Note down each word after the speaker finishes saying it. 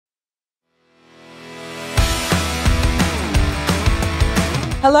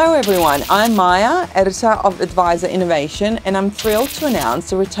Hello everyone, I'm Maja, editor of Advisor Innovation, and I'm thrilled to announce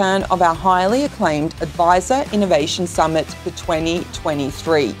the return of our highly acclaimed Advisor Innovation Summit for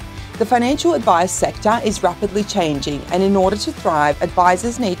 2023. The financial advice sector is rapidly changing, and in order to thrive,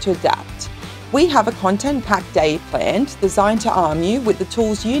 advisors need to adapt. We have a content-packed day planned designed to arm you with the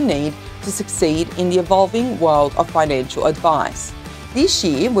tools you need to succeed in the evolving world of financial advice. This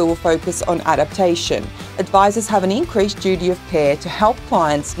year, we will focus on adaptation. Advisors have an increased duty of care to help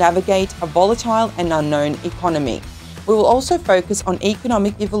clients navigate a volatile and unknown economy. We will also focus on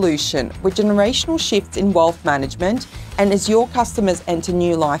economic evolution with generational shifts in wealth management, and as your customers enter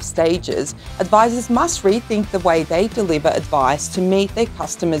new life stages, advisors must rethink the way they deliver advice to meet their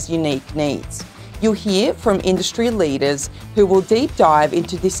customers' unique needs. You'll hear from industry leaders who will deep dive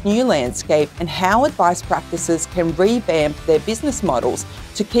into this new landscape and how advice practices can revamp their business models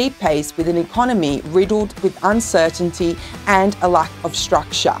to keep pace with an economy riddled with uncertainty and a lack of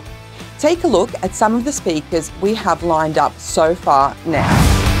structure. Take a look at some of the speakers we have lined up so far now.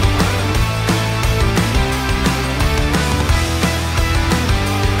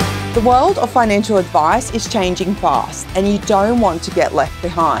 The world of financial advice is changing fast, and you don't want to get left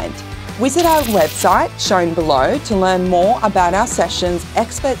behind. Visit our website shown below to learn more about our sessions,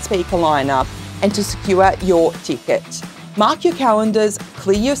 expert speaker lineup, and to secure your ticket. Mark your calendars,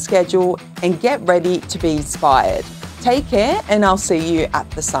 clear your schedule, and get ready to be inspired. Take care, and I'll see you at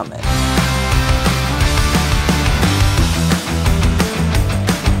the summit.